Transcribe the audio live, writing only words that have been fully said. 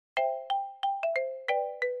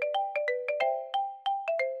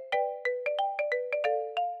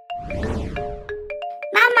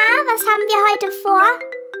was haben wir heute vor?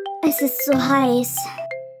 Es ist so heiß.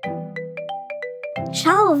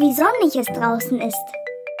 Schau, wie sonnig es draußen ist.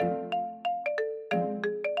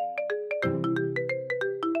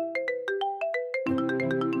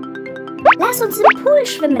 Lass uns im Pool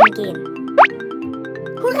schwimmen gehen.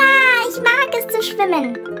 Hurra, ich mag es zu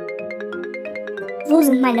schwimmen. Wo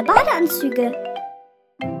sind meine Badeanzüge?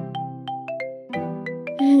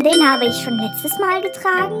 Den habe ich schon letztes Mal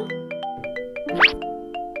getragen.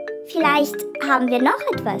 Vielleicht haben wir noch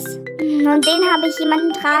etwas. Und den habe ich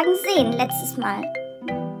jemanden tragen sehen letztes Mal.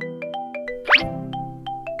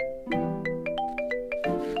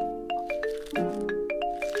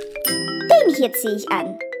 Den hier ziehe ich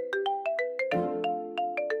an.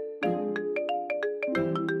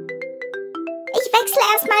 Ich wechsle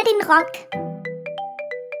erstmal den Rock.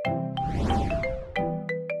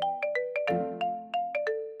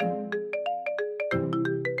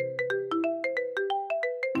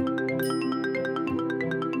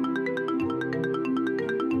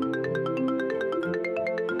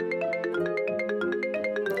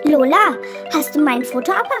 Lola, hast du meinen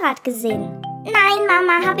Fotoapparat gesehen? Nein,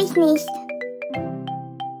 Mama, habe ich nicht.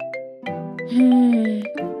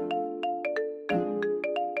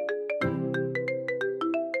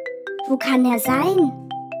 Wo kann er sein?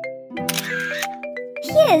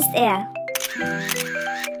 Hier ist er.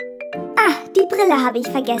 Ah, die Brille habe ich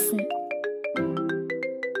vergessen.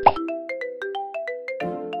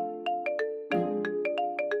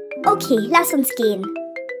 Okay, lass uns gehen.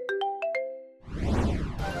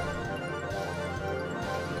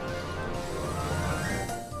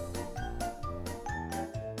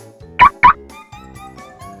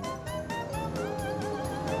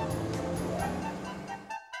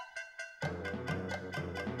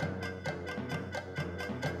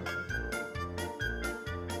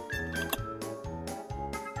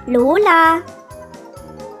 Lola,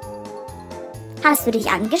 hast du dich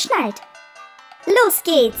angeschnallt? Los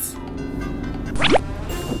geht's!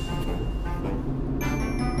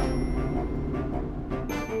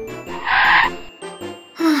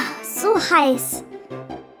 So heiß.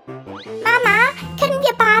 Mama, können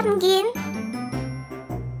wir baden gehen?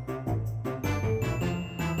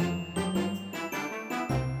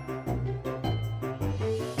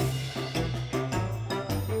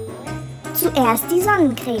 Zuerst die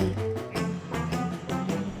Sonnencreme.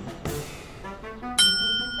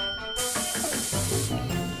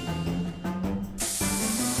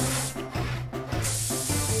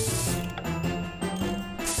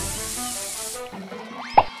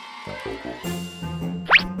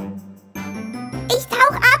 Ich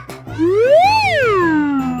tauch ab.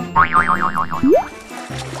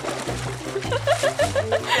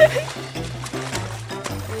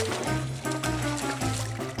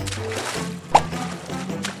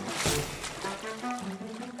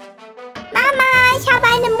 Ich habe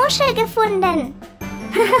eine Muschel gefunden.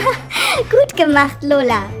 Gut gemacht,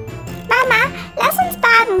 Lola. Mama, lass uns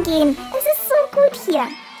baden gehen. Es ist so gut hier.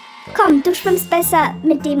 Komm, du schwimmst besser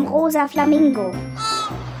mit dem rosa Flamingo.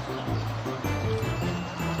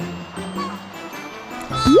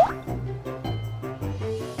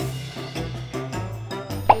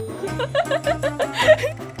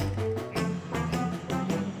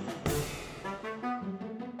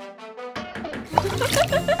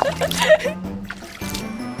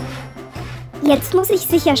 Jetzt muss ich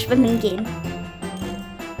sicher schwimmen gehen.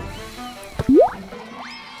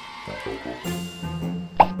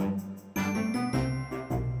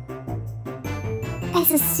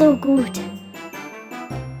 Es ist so gut.